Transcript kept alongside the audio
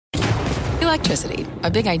Electricity,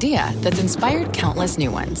 a big idea that's inspired countless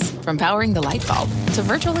new ones. From powering the light bulb to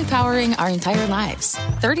virtually powering our entire lives.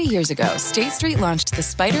 30 years ago, State Street launched the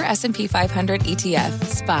Spider S&P 500 ETF,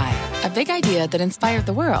 SPY. A big idea that inspired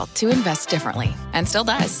the world to invest differently. And still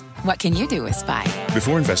does. What can you do with SPY?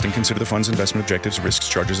 Before investing, consider the fund's investment objectives, risks,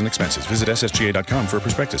 charges, and expenses. Visit ssga.com for a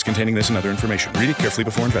prospectus containing this and other information. Read it carefully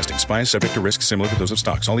before investing. SPY is subject to risks similar to those of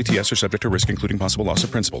stocks. All ETFs are subject to risk, including possible loss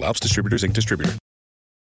of principal. Alps Distributors, Inc. Distributor.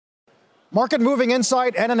 Market moving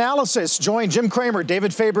insight and analysis. Join Jim Cramer,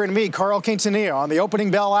 David Faber, and me, Carl Quintanilla, on the opening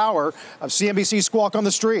bell hour of CNBC Squawk on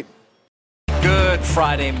the Street. Good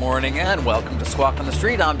Friday morning and welcome to Squawk on the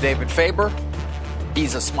Street. I'm David Faber.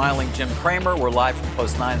 He's a smiling Jim Cramer. We're live from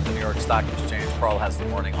Post 9 at the New York Stock Exchange. Carl has the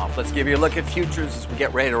morning off. Let's give you a look at futures as we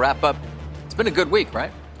get ready to wrap up. It's been a good week,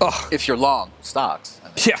 right? Oh. If you're long stocks.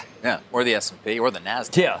 Yeah. Or the S&P or the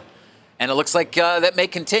NASDAQ. Yeah. And it looks like that may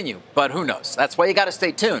continue, but who knows? That's why you got to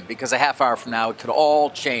stay tuned, because a half hour from now, it could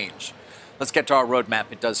all change. Let's get to our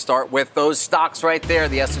roadmap. It does start with those stocks right there.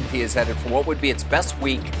 The S&P is headed for what would be its best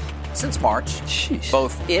week since March. Jeez.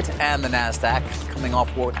 Both it and the NASDAQ coming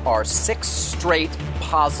off what are 6 straight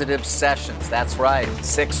positive sessions. That's right,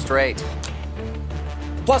 6 straight.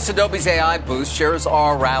 Plus, Adobe's AI boost. Shares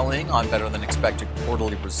are rallying on better-than-expected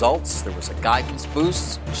quarterly results. There was a guidance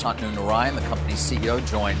boost. Shantanu Narayan, the company's CEO,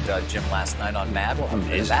 joined Jim last night on Mad. We'll have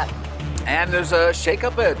to that. And there's a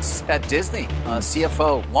shakeup at Disney.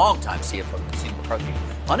 CFO, longtime CFO, Christine McCarthy,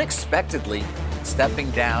 unexpectedly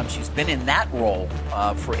stepping down. She's been in that role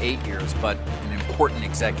for 8 years, but in important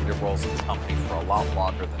executive roles at the company for a lot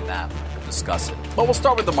longer than that. We'll discuss it. But we'll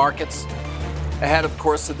start with the markets. Ahead, of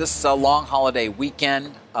course, of this long holiday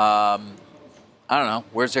weekend. I don't know.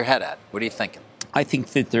 Where's your head at? What are you thinking? I think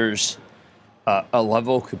that there's a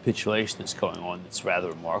level of capitulation that's going on that's rather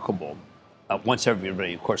remarkable. Once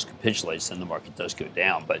everybody, of course, capitulates, then the market does go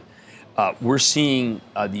down. But we're seeing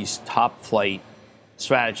these top-flight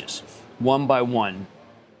strategists, one by one,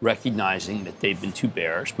 recognizing that they've been too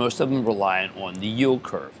bearish. Most of them reliant on the yield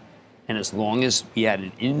curve. And as long as we had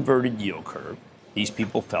an inverted yield curve, these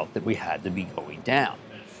people felt that we had to be going down.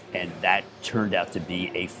 And that turned out to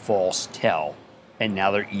be a false tell. And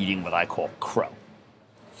now they're eating what I call crow.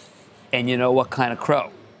 And you know what kind of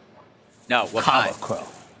crow? No, what Cava kind? crow.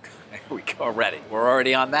 There we go already. We're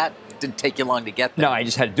already on that? It didn't take you long to get there. No, I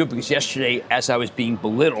just had to do it because yesterday, as I was being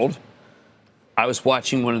belittled, I was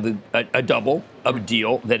watching one of a double of a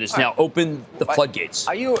deal that has now opened the floodgates.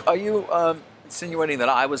 Are you insinuating that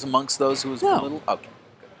I was amongst those who was belittled? Okay.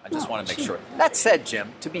 I just want to make sure. That said,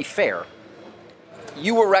 Jim, to be fair,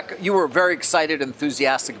 you were very excited and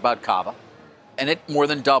enthusiastic about Cava, and it more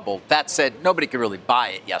than doubled. That said, nobody could really buy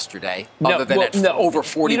it yesterday, other than over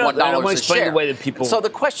 $41 a share. The way that people... So the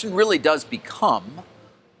question really does become,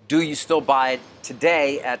 do you still buy it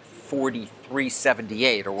today at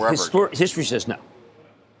 $43.78 or wherever? History says no.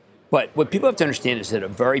 But what people have to understand is that a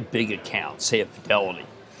very big account, say a Fidelity,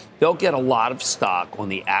 they'll get a lot of stock on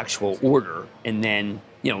the actual order and then...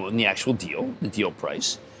 in the actual deal, the deal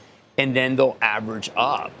price, and then they'll average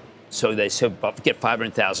up. So they get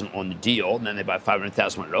 500,000 on the deal, and then they buy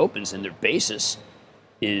 500,000 when it opens, and their basis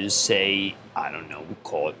is, say, I don't know, we'll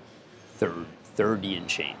call it 30 and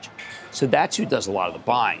change. So that's who does a lot of the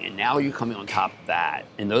buying, and now you're coming on top of that,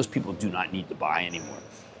 and those people do not need to buy anymore.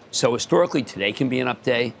 So historically, today can be an up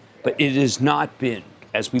day, but it has not been.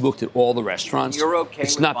 As we looked at all the restaurants, you're okay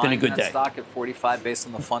it's with not buying been a good that day. Stock at 45 based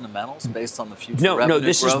on the fundamentals, based on the future No, revenue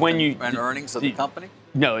this growth is when you and earnings of the company?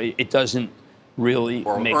 No, it doesn't really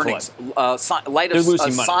or make earnings. They're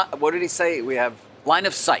losing money. What did he say? We have line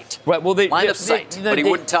of sight. Right. Well, line of sight. But he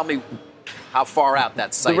wouldn't tell me how far out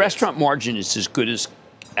that sight. The restaurant margin is as good as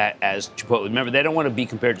Chipotle. Remember, they don't want to be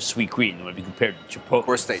compared to Sweet Green. They want to be compared to Chipotle. Of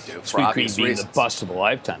course they do. Sweet Green being reasons. the bust of a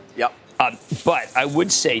lifetime. Yep. But I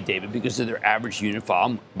would say, David, because of their average unit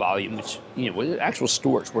volume, which, with actual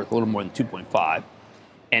stores worth a little more than 2.5,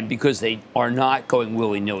 and because they are not going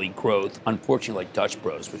willy-nilly growth, unfortunately like Dutch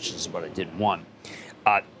Bros, which is what I did in one,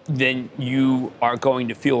 then you are going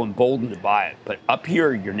to feel emboldened to buy it. But up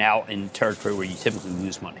here, you're now in territory where you typically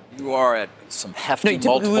lose money. You are at some hefty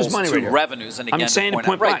multiples lose money to revenues, and again, I'm saying to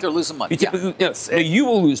point out, they're losing money. You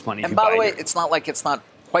will lose money. And by the way, it's not like it's not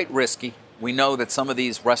quite risky. We know that some of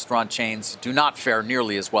these restaurant chains do not fare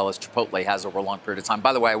nearly as well as Chipotle has over a long period of time.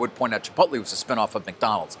 By the way, I would point out Chipotle was a spinoff of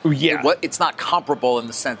McDonald's. Yeah. It's not comparable in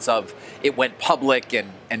the sense of it went public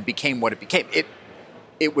and became what it became.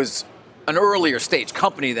 It was an earlier stage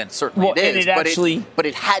company than certainly it is, but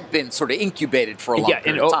it had been sort of incubated for a long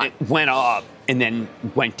period of time. It went up and then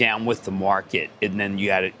went down with the market, and then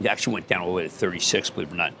it actually went down all the way to 36, believe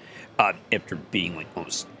it or not, after being like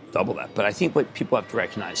almost double that. But I think what people have to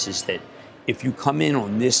recognize is that if you come in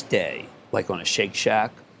on this day, like on a Shake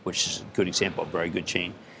Shack, which is a good example, a very good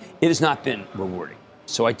chain, it has not been rewarding.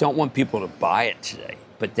 So I don't want people to buy it today,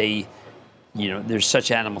 but they, there's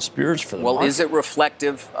such animal spirits for them. Well, is it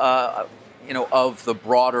reflective, of the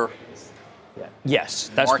broader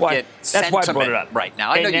yes, that's market why I brought it up. Right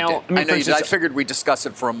now, I know you did. I figured we'd discuss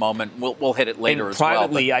it for a moment. We'll hit it later as well.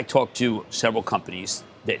 Privately, I talked to several companies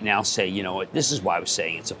that now say, you know what, this is why I was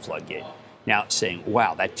saying it's a floodgate. Now it's saying,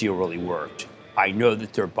 wow, that deal really worked. I know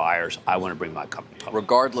that they're buyers. I want to bring my company public.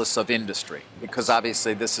 Regardless of industry, because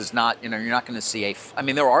obviously this is not, you're not going to see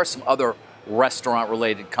there are some other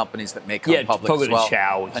restaurant-related companies that may come public as well.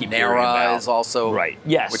 Panera is also, right?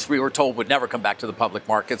 Yes, which we were told would never come back to the public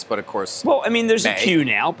markets, but of course, well, there's a queue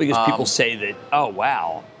now because people say that, oh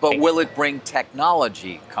wow. But will it bring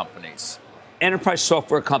technology companies? Enterprise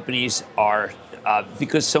software companies are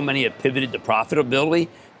because so many have pivoted to profitability.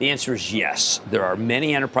 The answer is yes. There are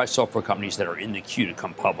many enterprise software companies that are in the queue to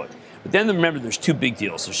come public. But then remember, there's two big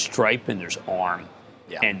deals. There's Stripe and there's ARM.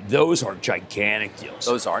 Yeah. And those are gigantic deals.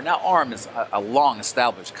 Those are. Now, ARM is a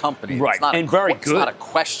long-estabred company. Right, very good. It's not a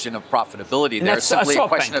question of profitability there. It's simply a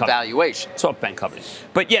question of valuation. SoftBank company.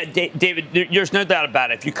 But yeah, David, there's no doubt about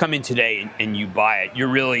it. If you come in today and you buy it, you're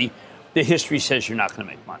really, the history says you're not going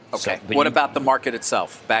to make money. Okay. So, what about the market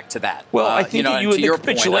itself? Back to that. Well, I think the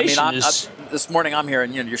capitulation is... this morning I'm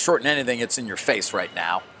hearing, you're shorting anything, it's in your face right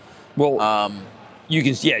now. Well, you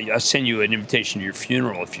can, I'll send you an invitation to your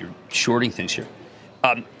funeral if you're shorting things here.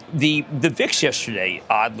 The VIX yesterday,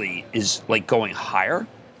 oddly, is like going higher,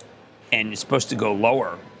 and it's supposed to go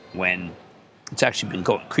lower when it's actually been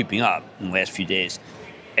creeping up in the last few days,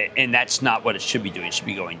 and that's not what it should be doing. It should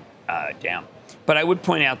be going down. But I would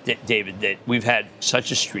point out that, David, that we've had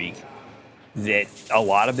such a streak that a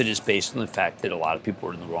lot of it is based on the fact that a lot of people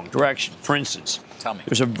are in the wrong direction. For instance, tell me,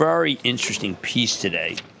 there's a very interesting piece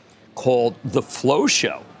today called The Flow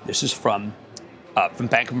Show. This is from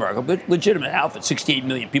Bank of America, but legitimate outfit. 68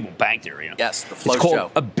 million people banked there. Yes, The Flow Show. It's called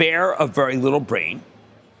Show. A Bear of Very Little Brain.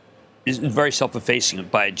 It's very self-effacing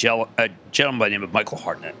by a gentleman by the name of Michael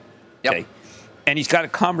Hartnett. Yep. Okay, and he's got a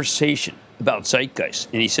conversation about zeitgeist,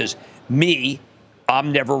 and he says, "Me,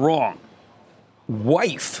 I'm never wrong.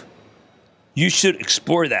 Wife, you should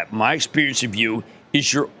explore that. My experience of you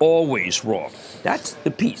is you're always wrong." That's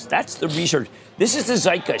the piece. That's the research. This is the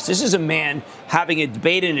zeitgeist. This is a man having a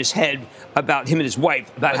debate in his head about him and his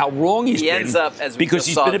wife, about how wrong he's been. He ends up, as we because just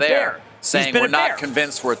he's saw been a there, bear. saying we're not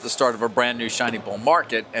convinced we're at the start of a brand new shiny bull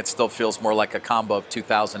market. It still feels more like a combo of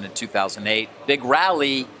 2000 and 2008. Big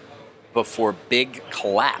rally before big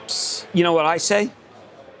collapse. You know what I say?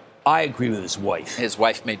 I agree with his wife. His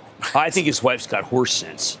wife may... I think his wife's got horse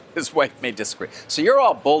sense. His wife may disagree. So you're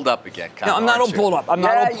all bulled up again, Kyle. No, I'm not all bulled up. I'm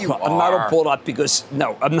not all bulled up because,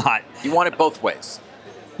 no, I'm not. You want it both ways.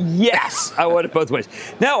 Yes, I want it both ways.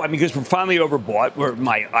 No, because we're finally overbought.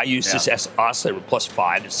 I use this oscillator plus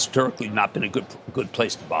 5. It's historically not been a good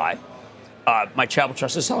place to buy. My travel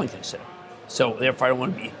trust is selling today, so therefore I don't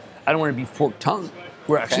want to be fork tongued.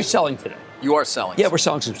 We're actually selling today. You are selling. Yeah, we're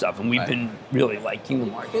selling some stuff, and we've been really liking the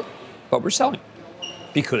market, but we're selling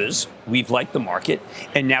because we've liked the market,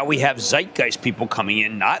 and now we have zeitgeist people coming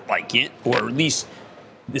in not liking it, or at least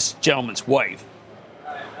this gentleman's wife.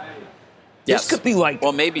 Yes. This could be like...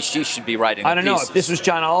 Well, maybe she should be writing I don't know. pieces. If this was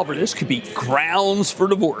John Oliver, this could be grounds for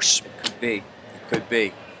divorce. It could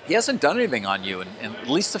be. He hasn't done anything on you in at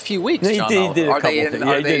least a few weeks, He John did Oliver. a couple things.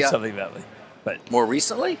 Yeah, he did something about me. But more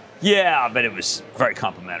recently? Yeah, but it was very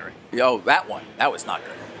complimentary. Oh, that one. That was not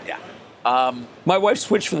good. Yeah. My wife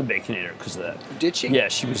switched from the Baconator because of that. Did she? Yeah,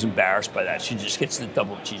 she was embarrassed by that. She just gets the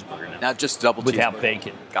double cheeseburger now. Now just double without cheeseburger.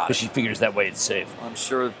 bacon. Got it. Because she figures that way it's safe. I'm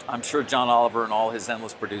sure John Oliver and all his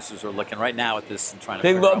endless producers are looking right now at this and trying to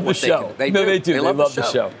They figure out love what the show. They do. They do. They love the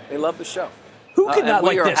show. They love the show. Who could not and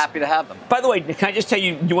like we are this? happy to have them. By the way, can I just tell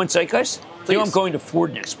you, you want zeitgeist? Please. You know, I'm going to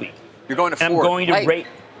Ford next week. You're going to and Ford.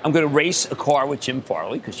 I'm going to race a car with Jim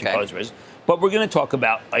Farley, because Jim Farley's racing. But we're going to talk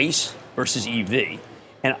about ICE versus EV.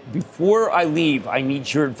 And before I leave, I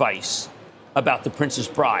need your advice about The Princess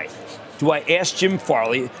Bride. Do I ask Jim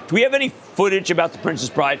Farley, do we have any footage about The Princess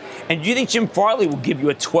Bride? And do you think Jim Farley will give you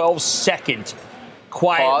a 12-second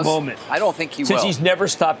quiet moment? I don't think he will. Since he's never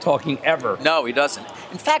stopped talking ever. No, he doesn't.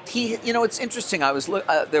 In fact, it's interesting.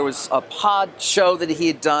 There was a pod show that he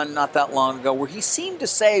had done not that long ago where he seemed to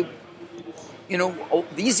say,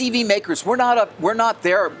 these EV makers, we're not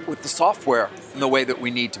there with the software in the way that we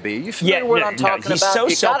need to be. Are you familiar with what I'm talking he's about? So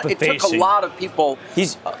self-effacing. It took a lot of people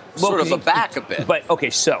sort of aback a bit. But, okay,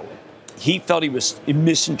 so he felt he was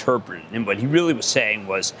misinterpreted. And what he really was saying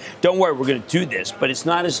was, don't worry, we're going to do this. But it's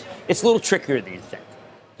a little trickier than you think.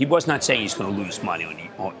 He was not saying he's going to lose money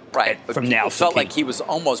But from now. Felt like he was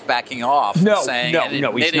almost backing off, saying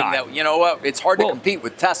no, he's not. That, you know what, it's hard to compete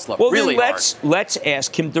with Tesla. Well, really then hard. Let's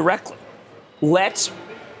ask him directly. Let's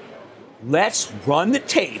run the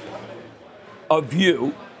tape of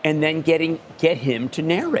you and then get him to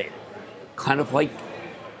narrate it, kind of like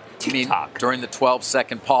TikTok. You mean during the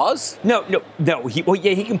 12-second pause? No.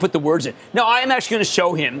 He can put the words in. No, I am actually going to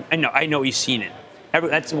show him. I know he's seen it.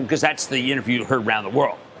 That's because that's the interview you heard around the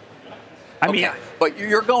world. I mean, but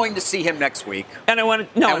you're going to see him next week. And I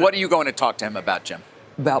want to. No. And what are you going to talk to him about, Jim?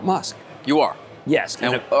 About Musk. You are. Yes.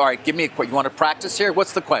 And, all right, give me a quick. You want to practice here?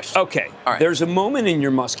 What's the question? Okay. All right. There's a moment in your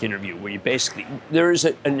Musk interview where there is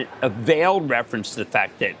a veiled reference to the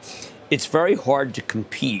fact that it's very hard to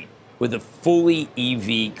compete with a fully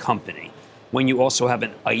EV company when you also have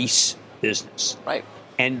an ICE business. Right.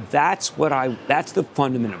 And that's the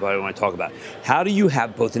fundamental of what I want to talk about. How do you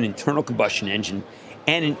have both an internal combustion engine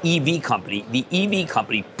and an EV company, the EV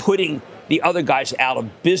company putting the other guys out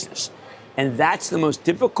of business? And that's the most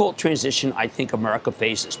difficult transition I think America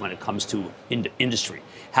faces when it comes to industry.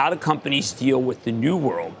 How do companies deal with the new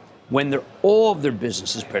world when all of their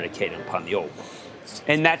business is predicated upon the old world?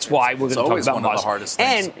 And that's why we're going to talk about one of the hardest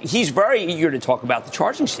things. And he's very eager to talk about the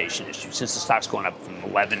charging station issue since the stock's going up from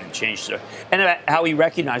 11 and change to, and how he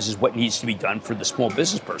recognizes what needs to be done for the small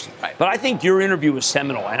business person. Right. But I think your interview was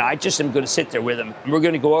seminal, and I just am going to sit there with him, and we're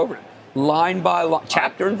going to go over it line by line,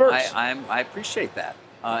 chapter and verse. I appreciate that.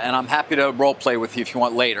 And I'm happy to role play with you if you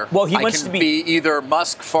want later. Well, he I wants can to be either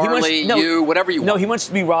Musk, Farley, you, whatever you want. No, he wants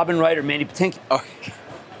to be Robin Wright or Mandy Patinkin. Oh.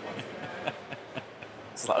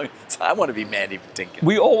 So I want to be Mandy Patinkin.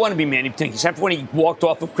 We all want to be Mandy Patinkin, except for when he walked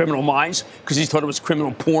off of Criminal Minds because he thought it was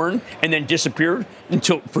criminal porn and then disappeared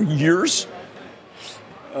for years.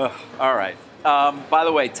 All right. By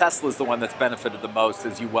the way, Tesla's the one that's benefited the most,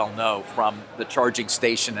 as you well know, from the charging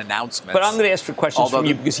station announcements. But I'm going to ask for questions from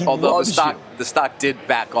you because he loves you. The stock did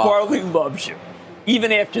back off. Farley loves you,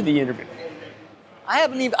 even after the interview.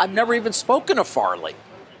 I've never even spoken to Farley.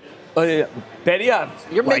 Betty,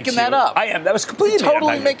 you're making that up. I am. That was completely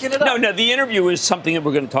totally making it up. No, the interview is something that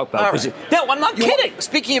we're going to talk about. Right. No, I'm not kidding.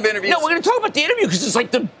 Speaking of interviews, no, we're going to talk about the interview because it's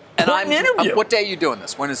like the important interview. What day are you doing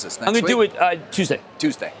this? When is this? Next I'm going to do it Tuesday.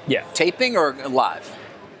 Tuesday. Yeah. Taping or live?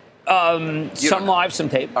 Some live, some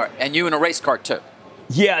tape. All right. And you in a race car too?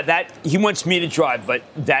 Yeah, that he wants me to drive, but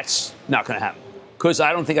that's not going to happen because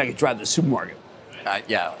I don't think I could drive the supermarket.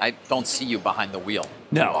 I don't see you behind the wheel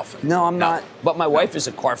too often. No, I'm not. But my wife is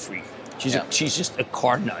a car freak. She's just a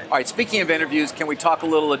car nut. All right, speaking of interviews, can we talk a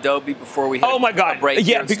little Adobe before we hit a break?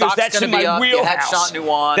 Yeah, here? because that's in my wheelhouse.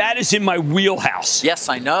 On. That is in my wheelhouse. Yes,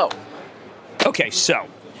 I know. Okay, so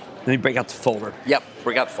let me break out the folder. Yep,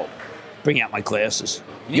 break out the folder. Bring out my glasses.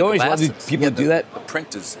 You always love people to do that? The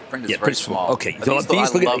print is very small. Okay, so look at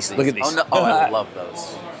these. Look at these. I love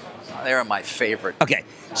those. They're my favorite. Okay,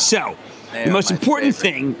 so the most important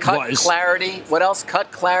thing was clarity. What else?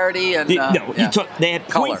 Cut clarity and they had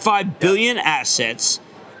 0.5 billion assets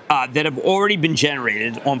that have already been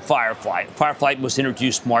generated on Firefly. Firefly was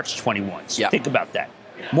introduced March 21. So think about that.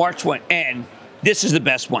 March 1, and this is the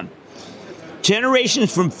best one.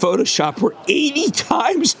 Generations from Photoshop were 80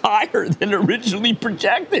 times higher than originally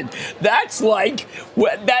projected. That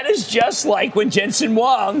is just like when Jensen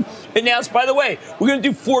Huang announced, by the way, we're going to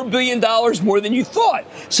do $4 billion more than you thought.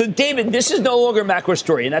 So, David, this is no longer a macro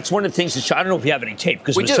story, and that's one of the things that I don't know if you have any tape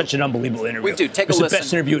because it was such an unbelievable interview. We do. Take a listen. It's the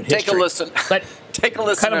best interview in history. Take a listen. Take a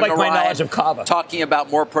listen. Kind of like my knowledge of Cava. Talking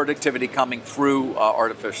about more productivity coming through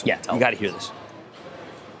artificial intelligence. Yeah, you got to hear this.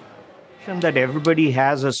 That everybody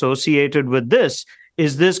has associated with this.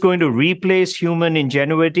 Is this going to replace human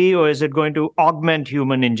ingenuity or is it going to augment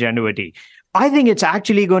human ingenuity? I think it's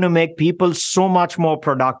actually going to make people so much more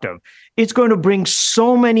productive. It's going to bring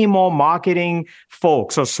so many more marketing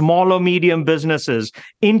folks or small or medium businesses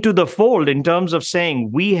into the fold in terms of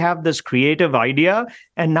saying, we have this creative idea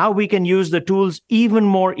and now we can use the tools even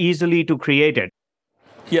more easily to create it.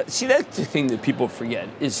 Yeah, see, that's the thing that people forget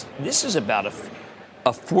is this is about a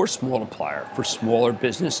force multiplier for smaller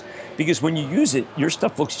business because when you use it, your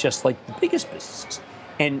stuff looks just like the biggest businesses.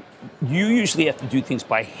 And you usually have to do things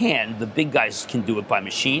by hand. The big guys can do it by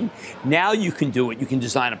machine. Now you can do it. You can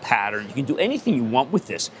design a pattern. You can do anything you want with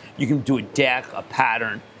this. You can do a deck, a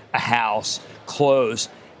pattern, a house, clothes,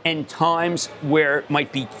 and times where it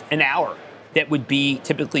might be an hour that would be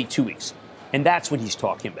typically 2 weeks. And that's what he's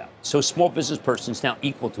talking about. So small business person is now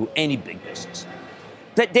equal to any big business.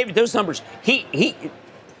 David, those numbers,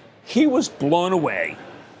 he was blown away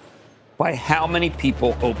by how many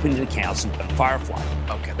people opened accounts in Firefly.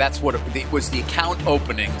 Okay, that's what it was, the account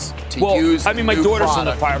openings to use. I mean, my daughter's on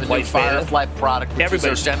the Firefly product, which is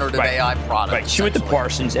their generative AI product. Right, she went to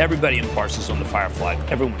Parsons. Everybody in Parsons on the Firefly.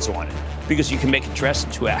 Everyone's on it because you can make a dress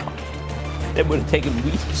in 2 hours. That would have taken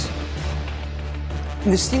weeks.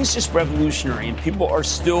 And this thing's just revolutionary, and people are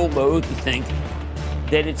still loath to think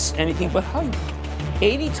that it's anything but hype.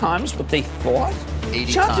 80 times what they thought? 80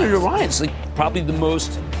 Jonathan times. Orion's like probably the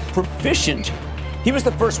most proficient. He was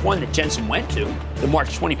the first one that Jensen went to, the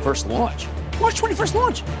March 21st launch. March 21st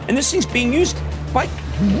launch. And this thing's being used by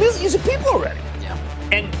millions of people already. Yeah.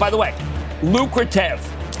 And by the way, lucrative.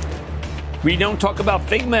 We don't talk about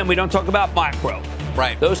Figma and we don't talk about Micro.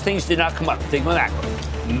 Right. Those things did not come up. Figma,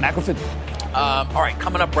 Macro Figma. All right,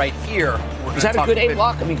 coming up right here. Is that a good A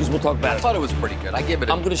block? I mean, because we'll talk about it. I thought it was pretty good. I give it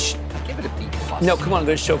a B+. No, come on, I'm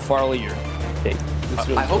going to show Farley your tape.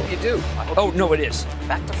 I hope you do. No, it is.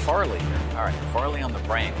 Back to Farley here. All right, Farley on the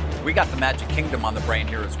brain. We got the Magic Kingdom on the brain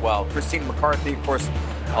here as well. Christine McCarthy, of course,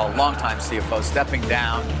 a longtime CFO, stepping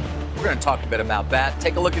down. We're going to talk a bit about that.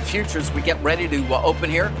 Take a look at futures. We get ready to open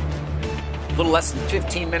here. A little less than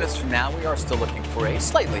 15 minutes from now, we are still looking for a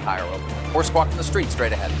slightly higher open. Horse squawk in the street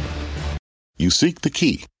straight ahead. You seek the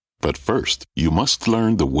key, but first, you must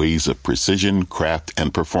learn the ways of precision, craft,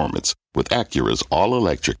 and performance with Acura's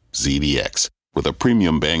all-electric ZDX. With a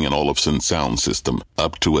premium Bang & Olufsen sound system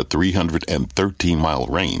up to a 313-mile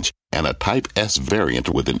range and a Type S variant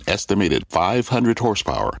with an estimated 500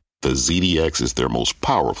 horsepower, the ZDX is their most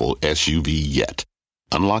powerful SUV yet.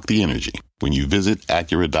 Unlock the energy when you visit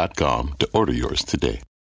Acura.com to order yours today.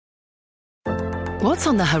 What's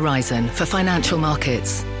on the horizon for financial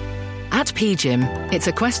markets? At PGIM, it's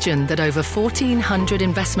a question that over 1,400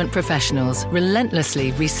 investment professionals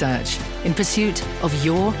relentlessly research in pursuit of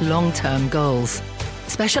your long-term goals.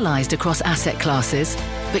 Specialized across asset classes,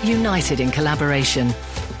 but united in collaboration,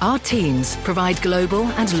 our teams provide global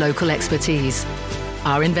and local expertise.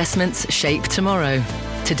 Our investments shape tomorrow,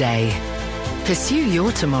 today. Pursue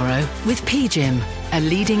your tomorrow with PGIM, a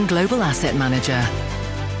leading global asset manager.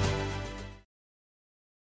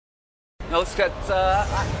 No, let's get.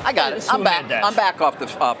 I got it. I'm back. I'm back off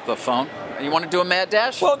the phone. You want to do a mad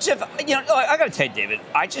dash? Well, Jeff, I got to tell you, David,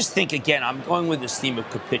 I just think, again, I'm going with this theme of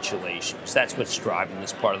capitulations. That's what's driving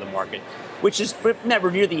this part of the market, which is never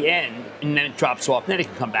near the end, and then it drops off, and then it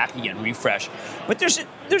can come back again, refresh. But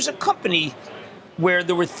there's a company where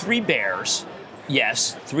there were 3 bears,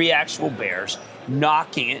 yes, 3 actual bears,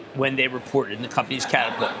 knocking it when they reported, and the company's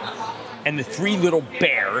Caterpillar. And the 3 little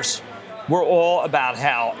bears were all about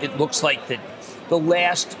how it looks like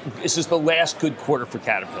this is the last good quarter for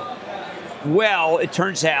Caterpillar. Well, it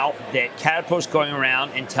turns out that Caterpillar's going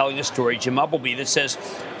around and telling a story, Jim Umpleby, that says,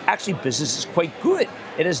 actually, business is quite good.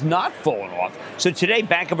 It has not fallen off. So today,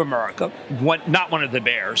 Bank of America, not one of the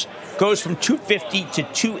bears, goes from 250 to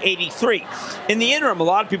 283. In the interim, a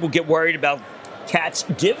lot of people get worried about Cat's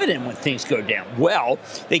dividend when things go down. Well,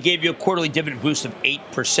 they gave you a quarterly dividend boost of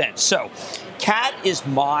 8%. So Cat is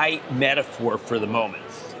my metaphor for the moment.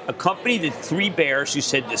 A company that 3 bears who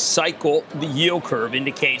said the cycle, the yield curve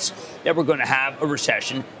indicates that we're going to have a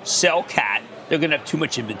recession, sell Cat, they're going to have too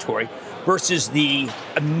much inventory, versus the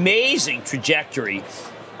amazing trajectory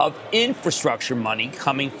of infrastructure money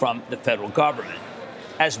coming from the federal government,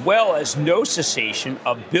 as well as no cessation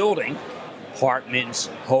of building apartments,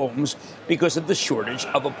 homes, because of the shortage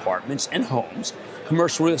of apartments and homes.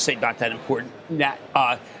 Commercial real estate, not that important.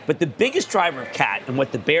 But the biggest driver of CAT, and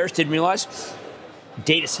what the bears didn't realize,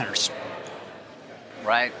 data centers.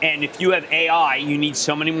 Right. And if you have AI, you need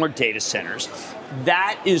so many more data centers.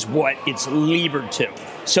 That is what it's levered to.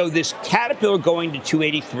 So this Caterpillar going to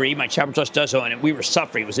 283, my Chapter Trust does own it. We were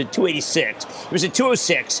suffering. It was at 286. It was at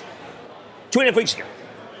 206 2.5 weeks ago.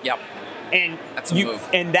 Yep. And that's a move.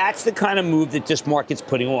 And that's the kind of move that this market's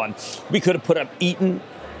putting on. We could have put up Eaton.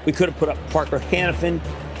 We could have put up Parker Hannifin.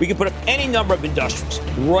 We could put up any number of industrials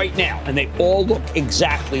right now, and they all look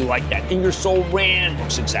exactly like that. Ingersoll Rand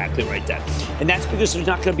looks exactly like that. And that's because there's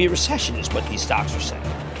not going to be a recession, is what these stocks are saying.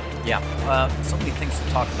 Yeah. So many things to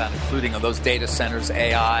talk about, including those data centers,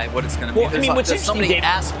 AI, what it's going to be. There's so many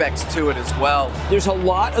aspects to it as well. There's a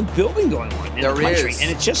lot of building going on in the country, and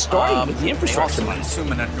it's just starting with the infrastructure. They also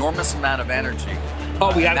consume an enormous amount of energy.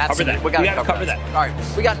 Oh, we got to cover that. We got to cover that. All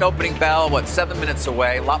right. We got an opening bell, 7 minutes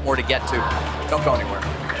away. A lot more to get to. Don't go anywhere.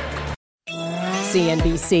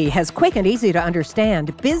 CNBC has quick and easy to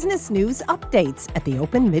understand business news updates at the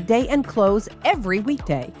open, midday, and close every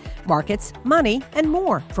weekday. Markets, money, and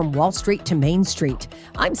more from Wall Street to Main Street.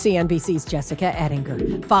 I'm CNBC's Jessica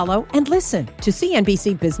Ettinger. Follow and listen to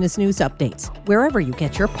CNBC Business News Updates wherever you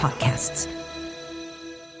get your podcasts.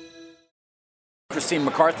 Christine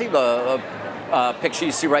McCarthy, the picture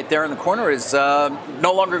you see right there in the corner, is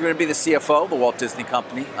no longer going to be the CFO of the Walt Disney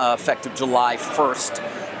Company, effective July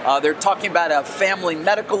 1st. They're talking about a family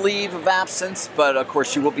medical leave of absence, but of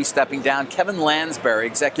course she will be stepping down. Kevin Lansbury,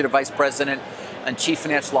 Executive Vice President and Chief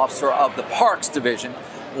Financial Officer of the Parks Division,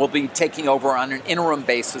 will be taking over on an interim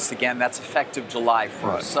basis. Again, that's effective July 1st,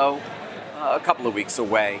 right. So a couple of weeks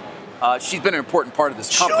away. She's been an important part of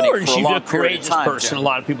this company for a long period of time. She's a courageous person. A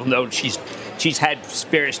lot of people know she's had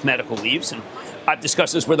various medical leaves, and I've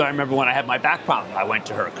discussed this with her. I remember when I had my back problem, I went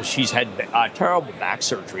to her because she's had terrible back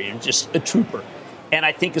surgery and just a trooper. And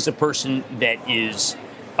I think as a person that is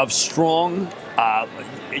of strong,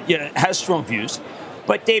 has strong views.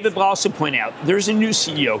 But David will also point out there's a new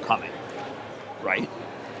CEO coming, right?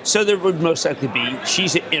 So there would most likely be,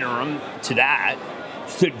 she's an interim to that.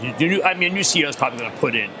 A new CEO is probably going to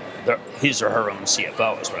put in his or her own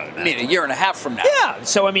CFO, is what I imagine. I mean, a year and a half from now. Yeah.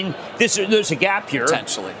 So, I mean, there's a gap here.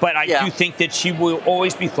 Potentially. But I do think that she will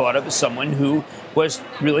always be thought of as someone who was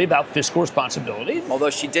really about fiscal responsibility. Although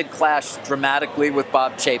she did clash dramatically with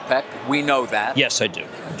Bob Chapek. We know that. Yes, I do.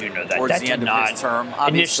 I do know that. Towards the end of his term.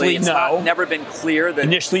 Obviously, initially, no. Never been clear that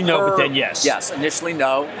initially, no, but then yes. Yes, initially,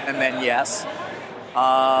 no, and then yes.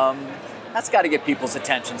 That's got to get people's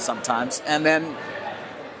attention sometimes. And then,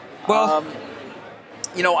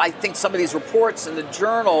 I think some of these reports in the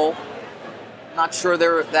Journal, not sure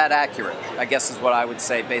they're that accurate, I guess is what I would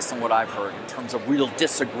say based on what I've heard in terms of real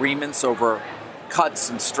disagreements over cuts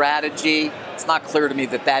and strategy. It's not clear to me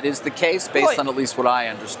that is the case based on at least what I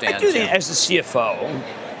understand. I do think as the CFO,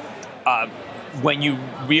 when you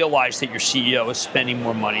realize that your CEO is spending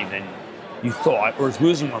more money than you thought or is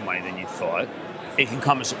losing more money than you thought, it can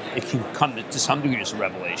come to some degree as a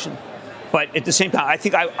revelation. But at the same time, I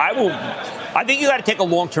think I think you got to take a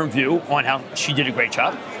long-term view on how she did a great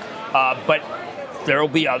job. But there will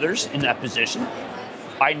be others in that position.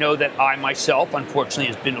 I know that I myself,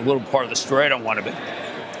 unfortunately, has been a little part of the story. I don't want to be.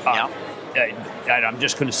 I'm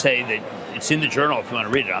just going to say that it's in the Journal if you want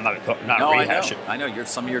to read it. I'm not rehash it. I know.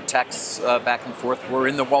 Some of your texts back and forth were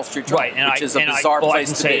in the Wall Street Journal, right? And which is a bizarre place to be. All I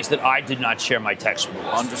can say is that I did not share my text with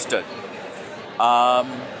us. Understood.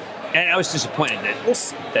 And I was disappointed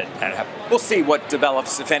that happened. We'll see what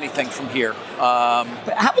develops, if anything, from here.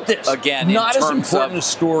 But how about this? Again, not as important a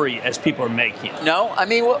story as people are making. No, I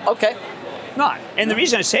mean, okay. Not. And the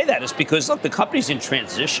reason I say that is because, look, the company's in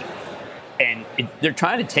transition. And they're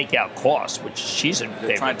trying to take out costs, which she's in favor of that.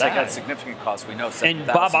 They're trying to take out significant costs. We know. And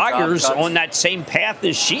Bob Iger's on that same path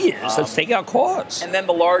as she is. Let's take out costs. And then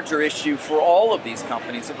the larger issue for all of these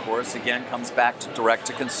companies, of course, again, comes back to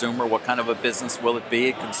direct-to-consumer. What kind of a business will it be?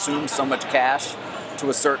 It consumes so much cash to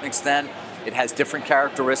a certain extent. It has different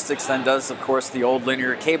characteristics than does, of course, the old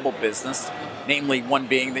linear cable business, namely one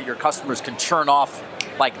being that your customers can churn off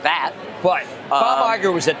like that. But Bob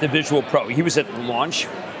Iger was at the Visual Pro. He was at the launch.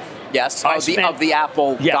 Yes, of the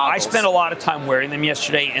Apple goggles. I spent a lot of time wearing them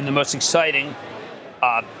yesterday, and the most exciting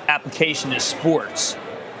application is sports.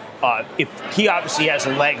 If he obviously has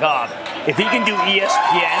a leg up, if he can do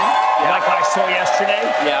ESPN like I saw yesterday,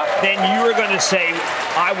 then you are going to say,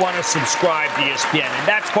 I want to subscribe to ESPN. And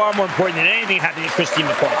that's far more important than anything happening to Christine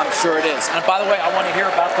McCarthy. I'm sure it is. And by the way, I want to hear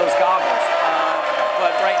about those goggles.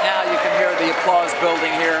 But right now you can hear the applause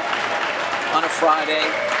building here on a Friday.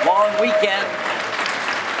 Long weekend.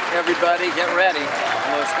 Everybody, get ready.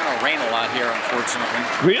 Although it's going to rain a lot here, unfortunately.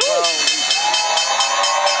 Really?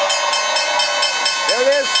 There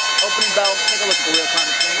it is. Opening bell. Take a look at the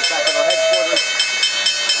real-time exchange back at our headquarters.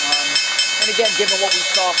 And again, given what we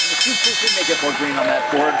saw from the futures, we may get more green on that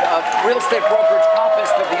board. Real estate brokerage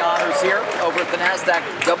Compass did the honors here over at the NASDAQ.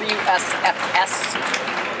 WSFS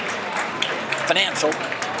Financial.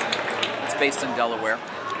 It's based in Delaware.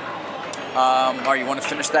 You want to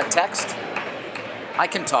finish that text? I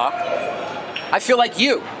can talk. I feel like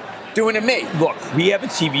you doing to me. Look, we have a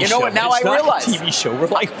TV show. You know what? Now I realize. It's not a TV show. We're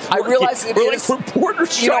like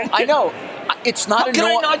reporters. I know. It's not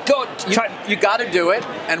annoying. Can I not go? You got to do it.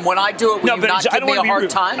 And when I do it, will you not give me a hard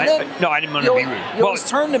time? No, I didn't want to be rude. You always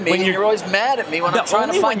turn to me and you're always mad at me when I'm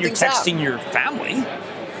trying to find things out. When you're texting your family.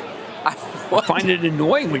 I find it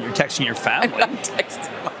annoying when you're texting your family. I'm not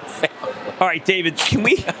texting my family. All right, David, can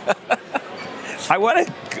we... I want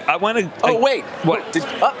to. Oh, wait. What?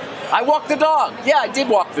 I walked the dog. Yeah, I did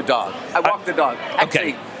walk the dog. I walked the dog.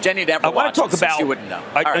 Actually, Jenny never watched it, so she wouldn't know.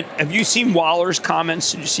 Have you seen Waller's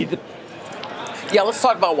comments? Did you see the... Yeah, let's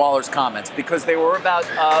talk about Waller's comments, because they were about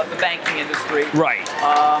the banking industry. Right.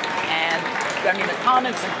 And, I mean, the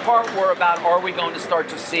comments in part were about, are we going to start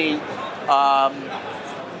to see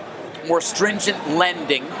more stringent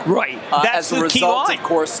lending? Right. As a result, of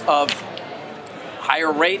course, of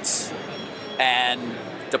higher rates and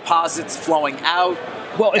deposits flowing out.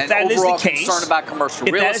 Well, if that is the case, concern about commercial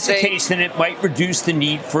real estate. If that is the case, then it might reduce the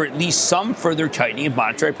need for at least some further tightening of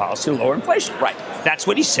monetary policy to lower inflation. Right. That's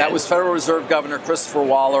what he said. That was Federal Reserve Governor Christopher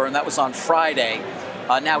Waller, and that was on Friday.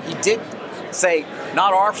 Now, he did say,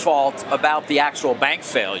 not our fault about the actual bank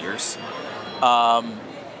failures.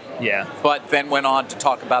 But then went on to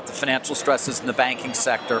talk about the financial stresses in the banking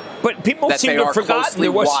sector. But people seem to have forgotten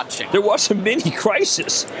there was a mini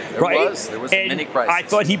crisis, right? There was a mini crisis. I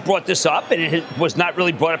thought he brought this up, and it was not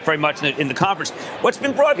really brought up very much in the conference. What's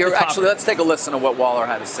been brought up in the conference? Actually, let's take a listen to what Waller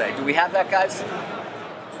had to say. Do we have that, guys?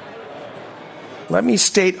 Let me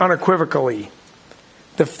state unequivocally,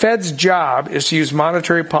 the Fed's job is to use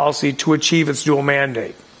monetary policy to achieve its dual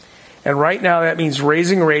mandate. And right now that means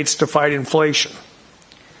raising rates to fight inflation.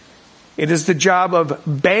 It is the job of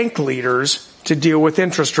bank leaders to deal with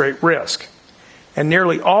interest rate risk. And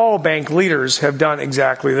nearly all bank leaders have done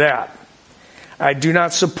exactly that. I do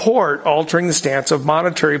not support altering the stance of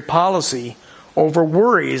monetary policy over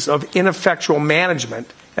worries of ineffectual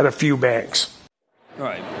management at a few banks. All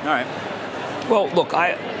right. Well, look,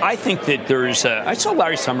 I think that there's I saw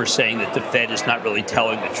Larry Summers saying that the Fed is not really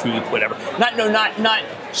telling the truth, whatever. Not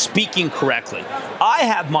speaking correctly. I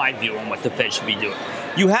have my view on what the Fed should be doing.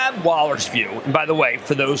 You have Waller's view. And by the way,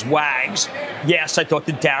 for those wags, yes, I thought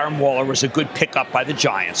that Darren Waller was a good pickup by the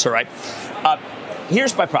Giants, all right?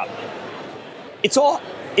 Here's my problem.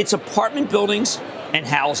 It's apartment buildings and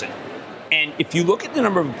housing. And if you look at the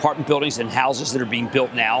number of apartment buildings and houses that are being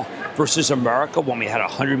built now versus America when we had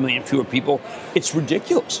 100 million fewer people, it's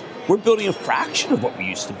ridiculous. We're building a fraction of what we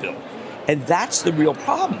used to build. And that's the real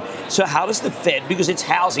problem. So how does the Fed, because it's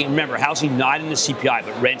housing, remember, housing not in the CPI,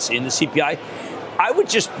 but rents in the CPI, I would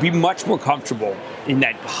just be much more comfortable in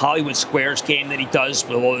that Hollywood Squares game that he does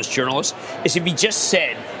with all those journalists, is if he just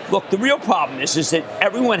said, look, the real problem is that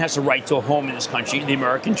everyone has a right to a home in this country, the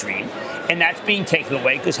American dream, and that's being taken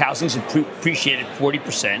away because housing's appreciated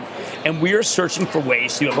 40%, and we are searching for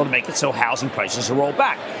ways to be able to make it so housing prices are rolled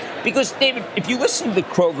back. Because, David, if you listen to the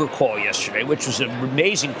Kroger call yesterday, which was an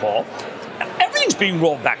amazing call, everything's being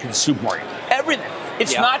rolled back in the supermarket. Everything.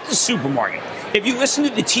 It's not the supermarket. If you listen to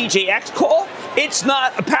the TJX call, it's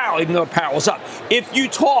not apparel, even though apparel is up. If you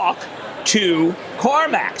talk to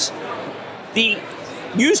CarMax, the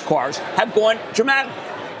used cars have gone dramatically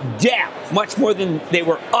down, much more than they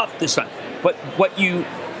were up this time. But what you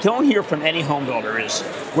don't hear from any home builder is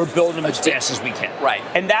we're building them as fast as we can. Right.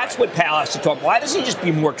 And that's what Powell has to talk. Why doesn't he just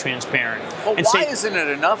be more transparent? Well, why isn't it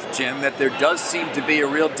enough, Jim, that there does seem to be a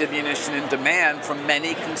real diminution in demand from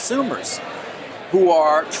many consumers who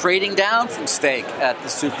are trading down from steak at the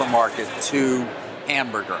supermarket to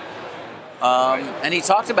hamburger? And he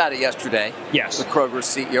talked about it yesterday. Yes. The Kroger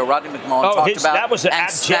CEO, Rodney McMullen, talked about that was and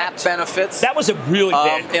SNAP benefits. That was a really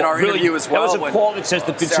bad call. In our interview as well. That was a call that says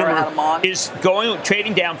the consumer is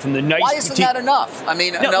trading down from the nice. Why isn't that enough? I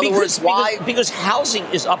mean, in other words, why? Because housing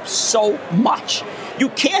is up so much. You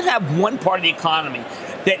can't have one part of the economy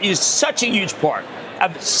that is such a huge part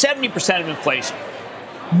of 70% of inflation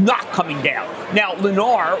not coming down. Now,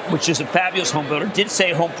 Lennar, which is a fabulous home builder, did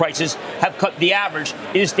say home prices have cut, the average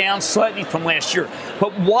is down slightly from last year.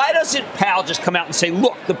 But why doesn't Powell just come out and say,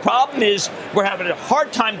 look, the problem is we're having a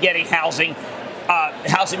hard time getting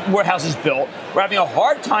more houses built. We're having a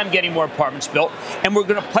hard time getting more apartments built, and we're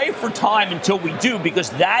going to play for time until we do,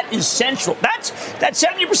 because that is central. That's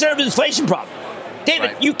 70% of the inflation problem.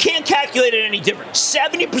 David, you can't calculate it any different.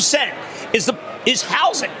 70% is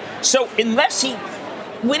housing. So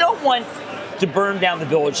we don't want to burn down the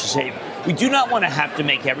village to save it. We do not want to have to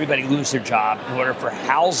make everybody lose their job in order for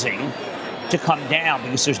housing to come down,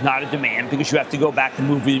 because there's not a demand, because you have to go back and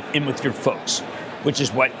move in with your folks, which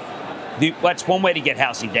is that's one way to get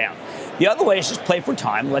housing down. The other way is just play for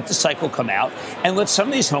time, let the cycle come out, and let some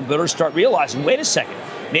of these home builders start realizing, wait a second,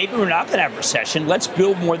 maybe we're not going to have a recession. Let's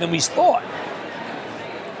build more than we thought.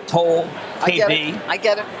 Toll, KB. I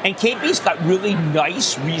get it. And KB's got really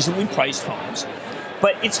nice, reasonably priced homes.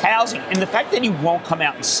 But it's housing. And the fact that he won't come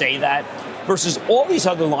out and say that versus all these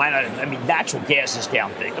other line items, I mean, natural gas is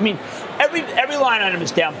down big. I mean, every line item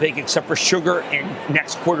is down big except for sugar, and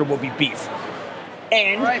next quarter will be beef.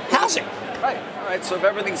 And housing. Right. All right. So if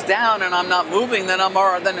everything's down and I'm not moving, then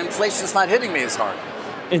inflation's not hitting me as hard.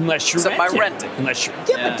 Unless you're renting. Except by renting.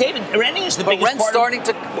 But David, renting is the biggest part.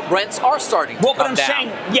 Rents are starting to come down. Well, but I'm saying,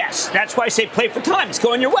 yes, that's why I say play for time. It's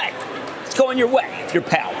going your way. It's going your way if you're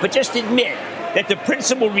Powell. But just admit that the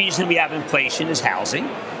principal reason we have inflation is housing,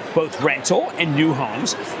 both rental and new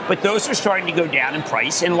homes. But those are starting to go down in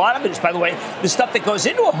price. And a lot of it is, by the way, the stuff that goes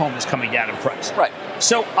into a home is coming down in price. Right.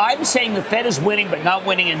 So I'm saying the Fed is winning, but not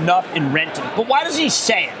winning enough in renting. But why does he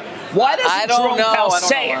say it? Why doesn't Jerome Powell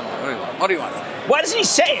say it? What do you want? Why doesn't he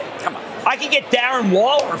say it? Come on. I could get Darren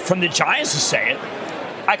Waller from the Giants to say it.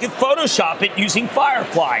 I could Photoshop it using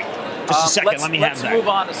Firefly. Just a second, let me have that. Let's move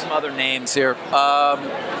on to some other names here.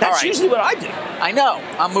 That's usually what I do. I know.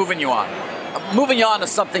 I'm moving you on. Moving you on to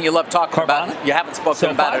something you love talking about. You haven't spoken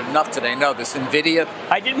about it enough today. No, this NVIDIA.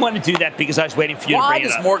 I didn't want to do that because I was waiting for you to bring it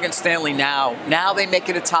up. Why does Morgan Stanley now they make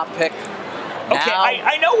it a top pick? Okay,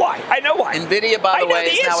 I know why. NVIDIA, by the way,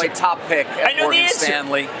 is now a top pick at Morgan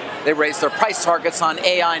Stanley. They raised their price targets on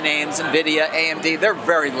AI names, NVIDIA, AMD. They're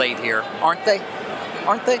very late here, aren't they?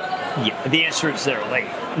 Yeah, the answer is they're late.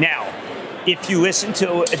 Now, if you listen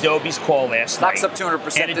to Adobe's call last night, stock's up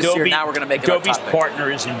 200% this year. Now we're going to make it Adobe's partner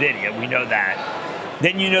is NVIDIA. We know that.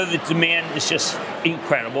 Then you know the demand is just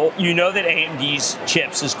incredible. You know that AMD's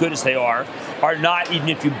chips, as good as they are not, even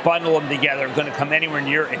if you bundle them together, going to come anywhere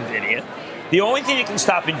near NVIDIA. The only thing that can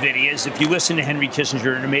stop NVIDIA is if you listen to Henry Kissinger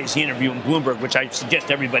in an amazing interview in Bloomberg, which I suggest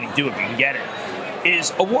everybody do if you can get it,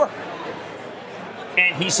 is a war.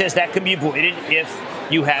 And he says that can be avoided if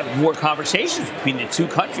you have more conversations between the two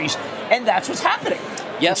countries, and that's what's happening.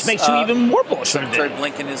 Yes, which makes you even more bullish. Secretary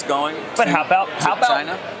Blinken is going. But how about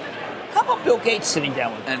China? How about Bill Gates sitting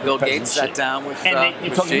down with? And Bill Gates sat down with. And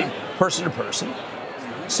you're talking about person to person.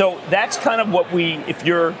 So that's kind of what if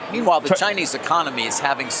you're... Meanwhile, the Chinese economy is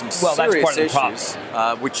having some serious issues,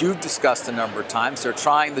 which you've discussed a number of times. They're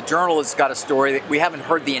trying, the Journal has got a story that we haven't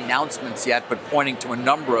heard the announcements yet, but pointing to a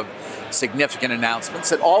number of significant announcements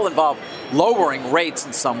that all involve lowering rates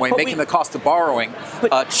in some way, making the cost of borrowing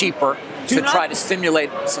cheaper to try to stimulate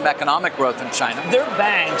some economic growth in China. Their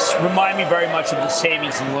banks remind me very much of the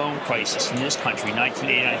savings and loan crisis in this country,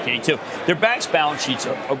 1980, 1982. Their banks' balance sheets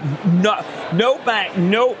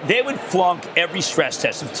they would flunk every stress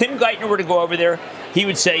test. If Tim Geithner were to go over there, he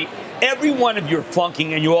would say, every one of you are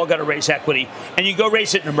flunking and you all got to raise equity. And you go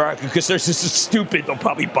raise it in America because they're just stupid, they'll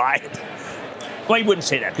probably buy it. Well, he wouldn't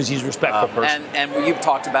say that because he's a respectful person. And you've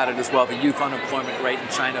talked about it as well, the youth unemployment rate in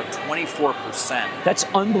China of 24%. That's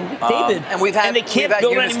unbelievable. David, and we've had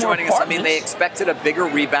units joining us. I mean, they apartments. expected a bigger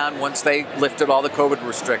rebound once they lifted all the COVID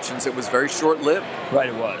restrictions. It was very short-lived. Right,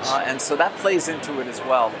 it was. And so that plays into it as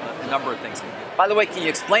well, a number of things. By the way, can you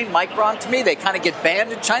explain Micron to me? They kind of get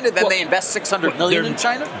banned in China, then they invest $600 million in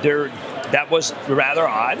China? That was rather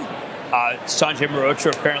odd. Sanjay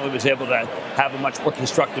Mehrotra apparently was able to have a much more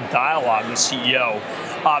constructive dialogue with the CEO.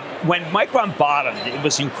 When Micron bottomed, it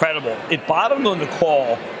was incredible. It bottomed on the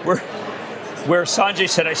call where Sanjay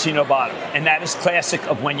said, I see no bottom. And that is classic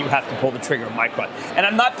of when you have to pull the trigger of Micron. And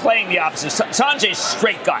I'm not playing the opposite. Sanjay's a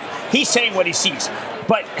straight guy. He's saying what he sees.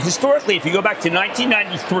 But historically, if you go back to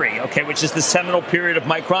 1993, okay, which is the seminal period of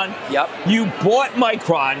Micron, you bought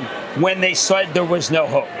Micron when they said there was no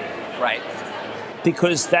hope. Right.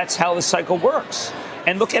 Because that's how the cycle works.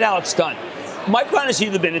 And look at how it's done. Micron has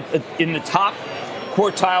either been in the top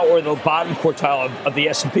quartile or the bottom quartile of the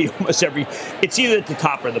S&P almost it's either at the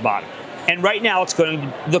top or the bottom. And right now it's going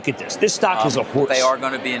to, look at this. This stock is a horse. They are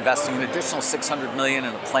going to be investing an additional $600 million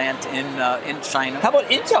in a plant in China. How about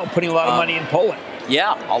Intel putting a lot of money in Poland?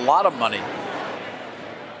 Yeah, a lot of money.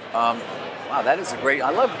 Wow, that is a great.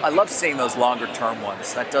 I love seeing those longer term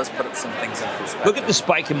ones. That does put some things in perspective. Look at the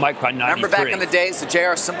spike in Micron 93. Remember back in the days, the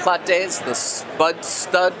J.R. Simplot days, the Spud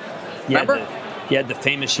Stud? Remember? Yeah, the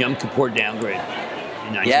famous Yom Kippur downgrade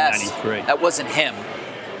in 1993. Yes, that wasn't him.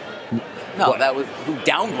 No, that was who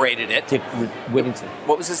downgraded it. Dick Whittington.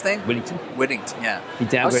 What was his name? Whittington, yeah. He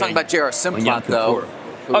downgraded. I was talking about J.R. Simplot, though.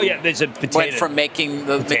 There's a potato. Went from making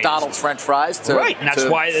the McDonald's French fries to and that's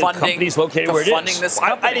why the company's located where it is. This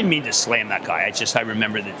I didn't mean to slam that guy. I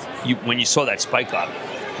remember that when you saw that spike up,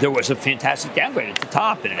 there was a fantastic downgrade at the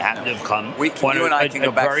top, and it happened to have come you and I can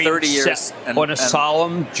go back 30 years on a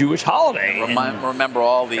solemn Jewish holiday. Remember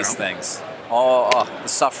all these things. The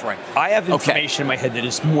suffering. I have information in my head that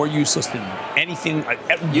is more useless than anything.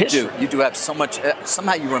 You do have so much.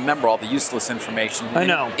 Somehow you remember all the useless information. I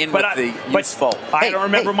know. Useful. I don't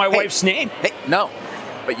remember my wife's name. Hey, no,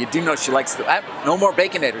 but you do know she likes no more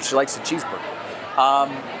Baconator. She likes the cheeseburger.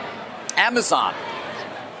 Amazon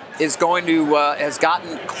is going to has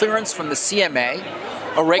gotten clearance from the CMA,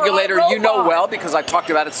 a regulator you know well because I've talked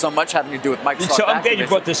about it so much, having to do with Microsoft. So I'm glad you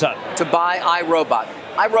brought this up. To buy iRobot.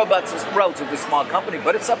 iRobot's a relatively small company,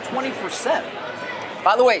 but it's up 20%.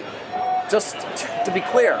 By the way, just to be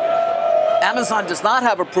clear, Amazon does not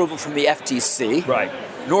have approval from the FTC, right?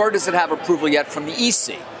 Nor does it have approval yet from the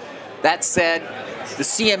EC. That said, the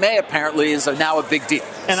CMA apparently is now a big deal.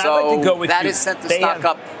 And I'd like to go with that you. Has sent the stock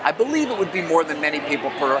up. I believe it would be more than many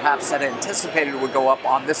people perhaps had anticipated it would go up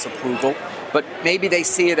on this approval. but maybe they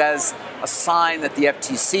see it as a sign that the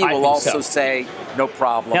FTC will also say, no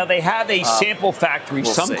problem. Now, they have a sample factory.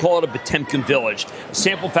 Some call it a Potemkin village. A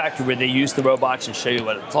sample factory where they use the robots and show you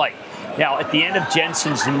what it's like. Now, at the end of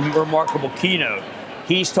Jensen's remarkable keynote,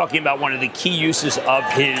 he's talking about one of the key uses of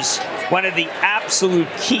one of the absolute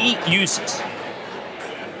key uses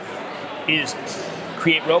is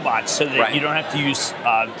create robots so that you don't have to use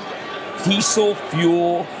diesel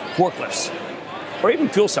fuel forklifts or even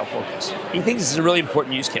fuel cell forklifts. He thinks this is a really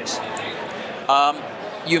important use case.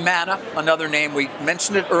 Humana, another name, we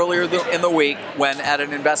mentioned it earlier in the week when at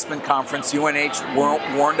an investment conference, UNH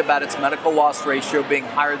warned about its medical loss ratio being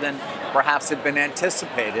higher than perhaps had been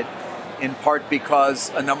anticipated, in part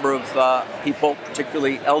because a number of people,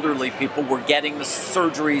 particularly elderly people, were getting the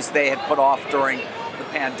surgeries they had put off during the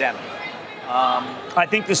pandemic. I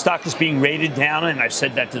think the stock is being rated down, and I've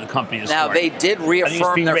said that to the company this morning. Now, they did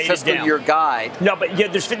reaffirm their fiscal year guide. No, but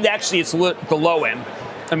actually it's the low end.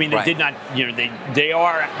 I mean, they did not,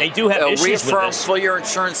 they do have issues with this. Reaffirmed full year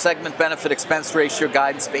insurance segment benefit expense ratio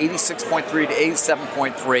guidance of 86.3 to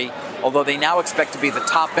 87.3, although they now expect to be the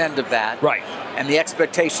top end of that. Right. And the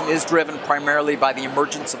expectation is driven primarily by the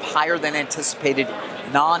emergence of higher than anticipated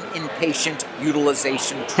non-inpatient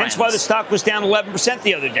utilization trends. Hence why the stock was down 11%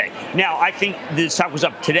 the other day. Now, I think the stock was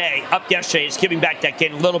up yesterday. It's giving back that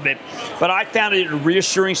gain a little bit. But I found it a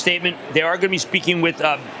reassuring statement. They are going to be speaking with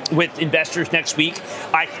investors next week.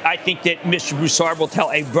 I think that Mr. Broussard will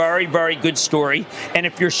tell a very, very good story. And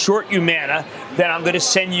if you're short Humana, then I'm going to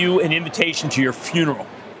send you an invitation to your funeral.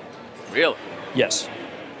 Really? Yes.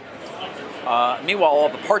 Meanwhile, all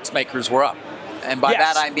the parts makers were up. And by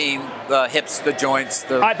that, I mean the hips, the joints,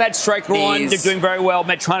 I've had Stryker on. They're doing very well.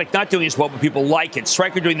 Medtronic not doing as well, but people like it.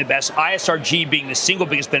 Stryker doing the best. ISRG being the single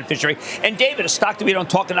biggest beneficiary. And David, a stock that we don't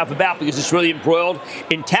talk enough about because it's really embroiled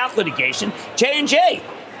in talc litigation, J&J.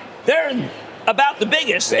 They're about the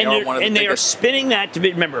biggest. And they are spinning that to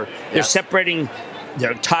be, remember, they're separating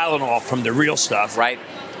their Tylenol from the real stuff. Right.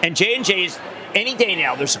 And J&J's, any day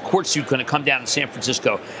now, there's a court suit going to come down in San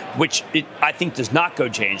Francisco, which I think does not go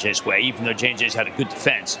J&J's way, even though J&J's had a good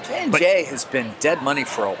defense. J&J has been dead money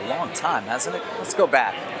for a long time, hasn't it? Let's go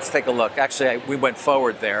back. Let's take a look. Actually, we went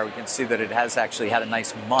forward there. We can see that it has actually had a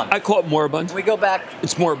nice month. I call it moribund. Can we go back?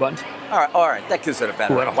 It's moribund. All right. That gives it a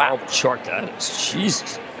better. What a horrible chart that is.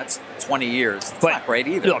 Jesus. That's 20 years. It's not great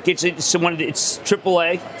either. Look, it's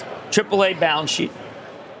AAA balance sheet.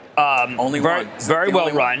 Only very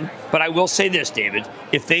well run. But I will say this, David.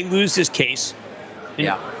 If they lose this case,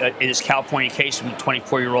 in this California case with a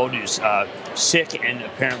 24-year-old who's sick and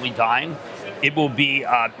apparently dying, it will be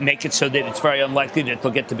make it so that it's very unlikely that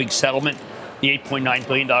they'll get the big settlement, the $8.9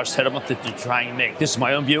 billion settlement that they're trying to make. This is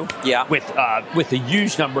my own view. Yeah. With a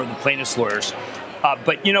huge number of the plaintiffs' lawyers.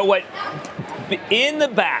 But you know what?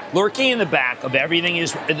 Lurking in the back of everything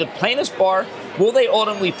is the plaintiffs' bar. Will they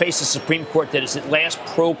ultimately face a Supreme Court that is at last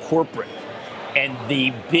pro-corporate? And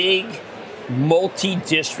the big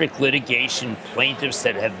multi-district litigation plaintiffs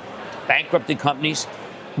that have bankrupted companies,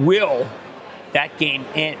 will that game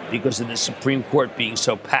end because of the Supreme Court being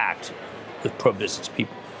so packed with pro-business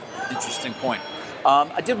people? Interesting point.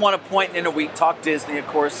 I did want to point in a week, talk Disney, of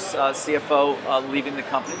course, CFO leaving the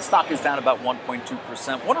company. The stock is down about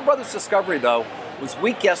 1.2%. Warner Brothers Discovery, though, was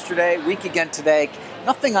weak yesterday, weak again today.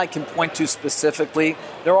 Nothing I can point to specifically.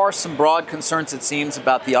 There are some broad concerns, it seems,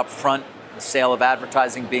 about the upfront sale of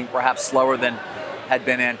advertising being perhaps slower than had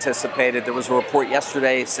been anticipated. There was a report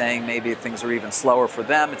yesterday saying maybe things are even slower for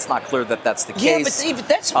them. It's not clear that that's the case. Yeah, but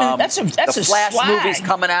that's the Flash swag. movie's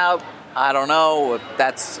coming out. I don't know if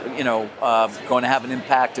that's going to have an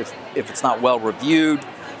impact if it's not well reviewed.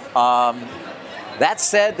 That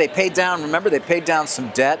said, they paid down some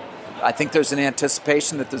debt. I think there's an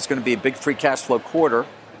anticipation that there's going to be a big free cash flow quarter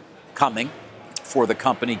coming for the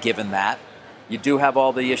company given that. You do have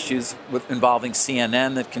all the issues involving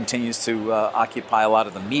CNN that continues to occupy a lot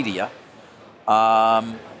of the media.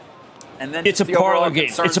 And then it's a parlor game.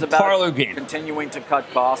 It's a parlor game. Continuing to cut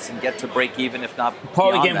costs and get to break even, if not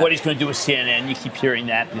parlor game. That. What he's going to do with CNN? You keep hearing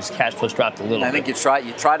that. His cash flow's dropped a little. I think you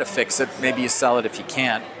try to fix it. Maybe you sell it if you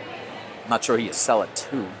can't. I'm not sure who you sell it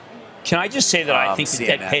to. Can I just say that I think the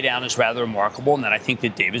CNN. debt pay down is rather remarkable, and that I think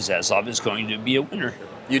that David Zaslav is going to be a winner here.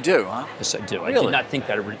 You do, huh? Yes, I do. Really? I did not think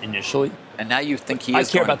that initially. And now you think he I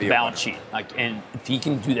is care going about to be the balance sheet, and if he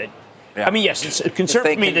can do that. Yeah. I mean, yes, it's a concern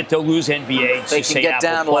for me that they'll lose NBA. They can get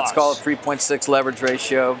down to, let's call it 3.6 leverage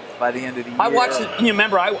ratio by the end of the year. I watched.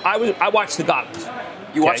 Remember, I watched the goggles.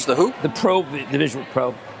 You watched the who? The Pro, the Vision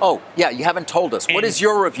Pro. Oh, yeah. You haven't told us. What is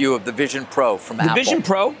your review of the Vision Pro from Apple? The Vision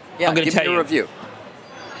Pro. Yeah, I'm going to tell you. Give me your review.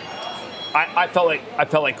 I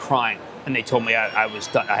felt like crying, and they told me I was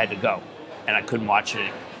done. I had to go. and I couldn't watch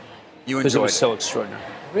it You because it enjoyed was so extraordinary.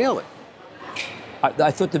 Really?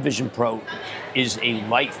 I thought the Vision Pro is a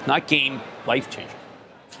life changer.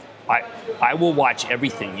 I will watch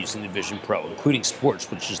everything using the Vision Pro, including sports,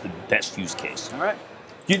 which is the best use case. All right.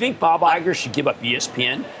 Do you think Bob Iger should give up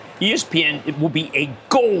ESPN? ESPN, it will be a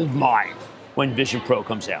gold mine when Vision Pro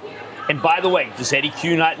comes out. And by the way, does Eddie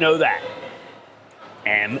Q not know that?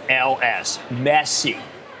 MLS, Messi,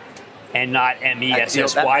 and not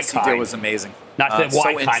MESS, that Y Messi deal was amazing. Not the So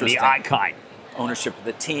Y kind, the I kind. Ownership of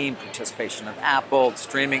the team, participation of Apple,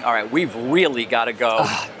 streaming. All right, we've really got to go.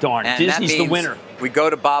 Darn, and Disney's the winner. We go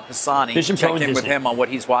to Bob Pisani, Vision check Pro and in with Disney. him on what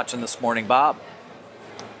he's watching this morning. Bob?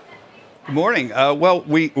 Good morning. Well,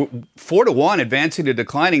 we 4-1 advancing to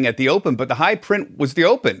declining at the open, but the high print was the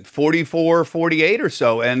open, 44.48 or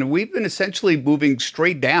so, and we've been essentially moving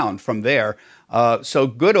straight down from there. So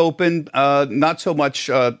good open, not so much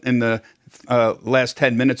in the last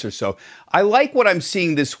 10 minutes or so. I like what I'm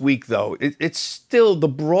seeing this week, though. It's still, the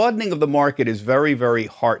broadening of the market is very, very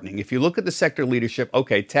heartening. If you look at the sector leadership,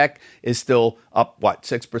 okay, tech is still up,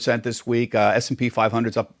 6% this week. S&P 500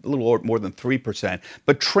 is up a little more than 3%.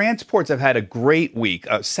 But transports have had a great week.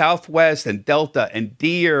 Southwest and Delta and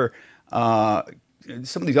Deere, some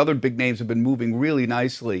of these other big names have been moving really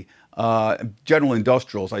nicely. General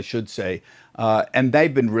industrials, I should say. And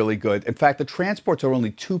they've been really good. In fact, the transports are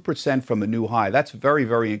only 2% from a new high. That's very,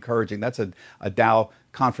 very encouraging. That's a Dow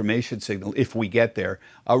confirmation signal if we get there.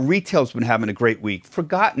 Retail's been having a great week.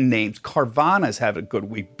 Forgotten names. Carvana's having a good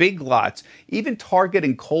week. Big Lots. Even Target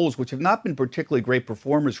and Kohl's, which have not been particularly great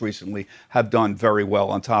performers recently, have done very well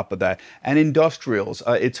on top of that. And industrials.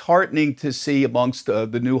 It's heartening to see amongst the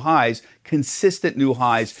new highs, consistent new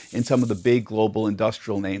highs in some of the big global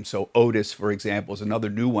industrial names. So Otis, for example, is another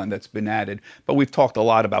new one that's been added. But we've talked a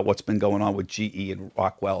lot about what's been going on with GE and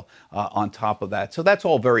Rockwell on top of that. So that's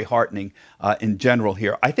all very heartening in general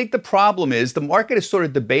here. I think the problem is the market is sort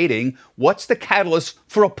of debating what's the catalyst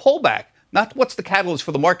for a pullback. Not what's the catalyst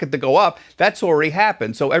for the market to go up. That's already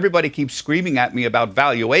happened. So everybody keeps screaming at me about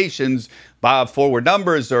valuations, forward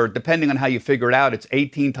numbers, or depending on how you figure it out, it's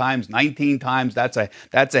 18 times, 19 times. That's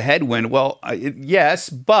a headwind. Well, yes,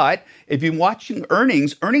 but if you're watching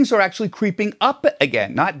earnings are actually creeping up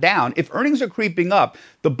again, not down. If earnings are creeping up,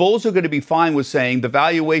 the bulls are going to be fine with saying the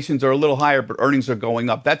valuations are a little higher, but earnings are going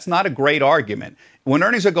up. That's not a great argument. When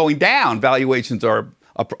earnings are going down, valuations are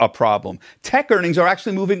a problem. Tech earnings are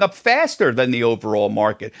actually moving up faster than the overall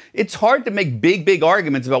market. It's hard to make big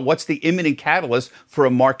arguments about what's the imminent catalyst for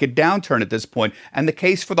a market downturn at this point. And the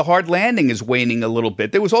case for the hard landing is waning a little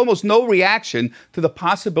bit. There was almost no reaction to the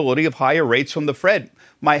possibility of higher rates from the Fed.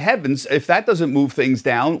 My heavens, if that doesn't move things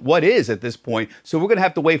down, what is at this point? So we're going to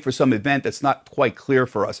have to wait for some event that's not quite clear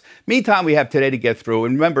for us. Meantime, we have today to get through.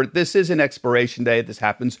 And remember, this is an expiration day. This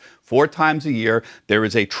happens 4 times a year. There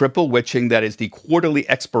is a triple witching, that is the quarterly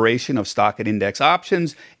expiration of stock and index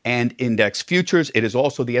options and index futures. It is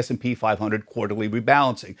also the S&P 500 quarterly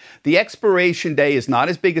rebalancing. The expiration day is not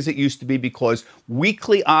as big as it used to be because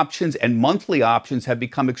weekly options and monthly options have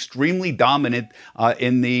become extremely dominant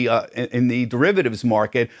in the derivatives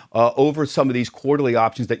market over some of these quarterly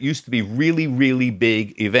options that used to be really, really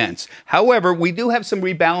big events. However, we do have some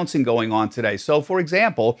rebalancing going on today. So, for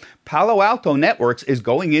example, Palo Alto Networks is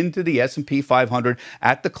going into the S&P 500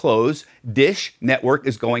 at the close. Dish Network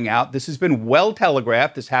is going out. This has been well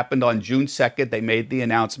telegraphed. This happened on June 2nd. They made the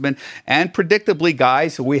announcement. And predictably,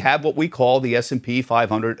 guys, we have what we call the S&P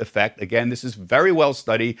 500 effect. Again, this is very well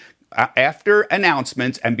studied. After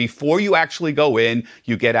announcements and before you actually go in,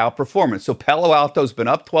 you get outperformance. So Palo Alto's been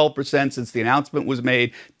up 12% since the announcement was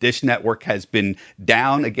made. Dish Network has been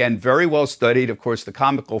down. Again, very well studied. Of course, the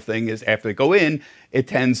comical thing is after they go in, it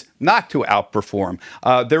tends not to outperform.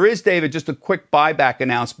 There is, David, just a quick buyback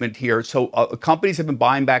announcement here. So companies have been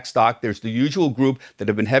buying back stock. There's the usual group that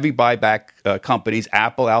have been heavy buyback companies: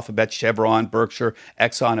 Apple, Alphabet, Chevron, Berkshire,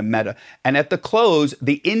 Exxon, and Meta. And at the close,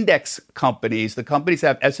 the index companies, the companies that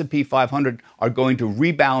have S&P 500, are going to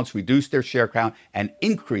rebalance, reduce their share count, and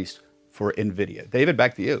increase for NVIDIA. David,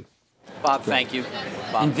 back to you. Bob, thank you.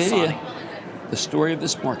 Bob NVIDIA, Pisani. the story of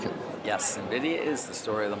this market. Yes, NVIDIA is the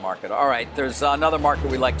story of the market. All right, there's another market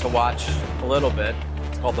we like to watch a little bit.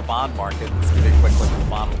 It's called the bond market. Let's give you a quick look at the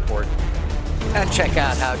bond report and check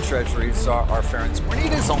out how treasuries are faring this morning.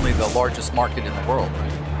 It is only the largest market in the world,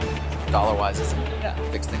 right? Dollar-wise, it's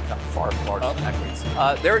fixed income far larger than equities.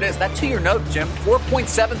 There it is. That 2-year note, Jim,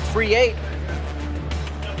 4.738.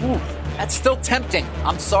 Ooh, that's still tempting.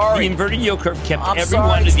 I'm sorry. The inverted yield curve kept I'm every sorry,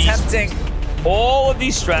 one of it's these. tempting. All of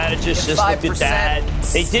these strategists just looked at 5%. that.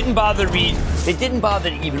 They didn't bother to read. They didn't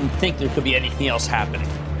bother to even think there could be anything else happening.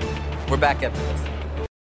 We're back after this.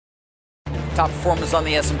 Top performers on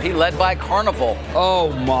the S&P led by Carnival.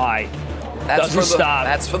 Oh, my. Doesn't stop.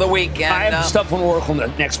 That's for the weekend. I have stuff on Oracle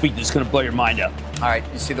next week that's going to blow your mind up. All right,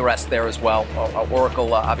 you see the rest there as well.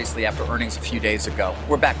 Oracle, obviously, after earnings a few days ago.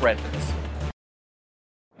 We're back ready for this.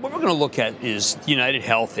 What we're going to look at is United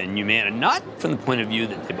Health and Humana, not from the point of view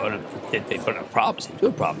that they both have problems, they do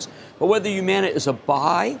have problems, but whether Humana is a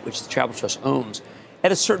buy, which the Travel Trust owns,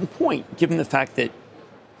 at a certain point, given the fact that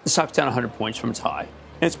the stock's down 100 points from its high,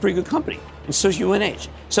 and it's a pretty good company, and so is UNH.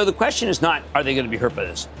 So the question is not, are they going to be hurt by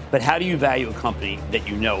this, but how do you value a company that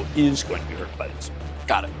you know is going to be hurt by this?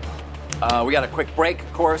 Got it. We got a quick break,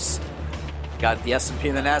 of course. Got the S&P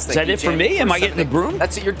and the NASDAQ. Is that it for me? Am I getting the broom?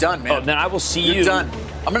 That's it. You're done, man. Oh, then I will see you. You're done.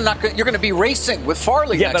 You're going to be racing with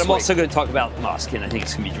Farley next week. Yeah, but I'm also going to talk about Musk, and I think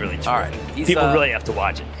it's going to be really terrific. All right. People really have to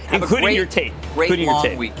watch it, including your tape. Great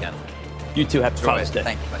long weekend. You two have to Father's Day.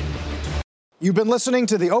 Thank you, buddy. You've been listening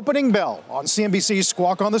to The Opening Bell on CNBC's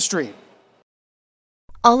Squawk on the Street.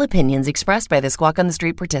 All opinions expressed by the Squawk on the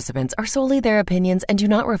Street participants are solely their opinions and do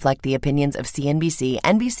not reflect the opinions of CNBC,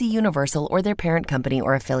 NBC Universal, or their parent company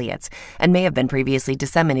or affiliates, and may have been previously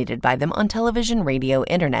disseminated by them on television, radio,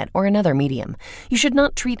 internet, or another medium. You should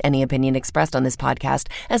not treat any opinion expressed on this podcast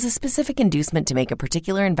as a specific inducement to make a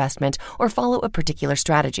particular investment or follow a particular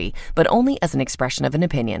strategy, but only as an expression of an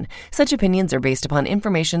opinion. Such opinions are based upon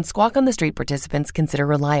information Squawk on the Street participants consider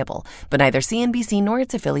reliable, but neither CNBC nor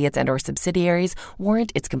its affiliates and/or subsidiaries warrant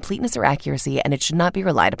its completeness or accuracy, and it should not be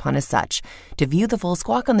relied upon as such. To view the full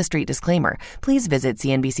Squawk on the Street disclaimer, please visit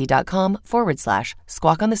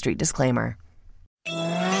cnbc.com/Squawk on the Street disclaimer.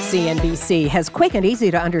 CNBC has quick and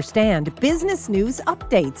easy to understand business news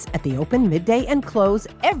updates at the open, midday, and close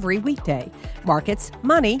every weekday. Markets,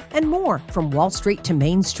 money, and more from Wall Street to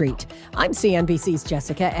Main Street. I'm CNBC's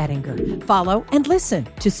Jessica Ettinger. Follow and listen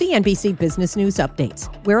to CNBC Business News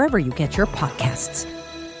Updates wherever you get your podcasts.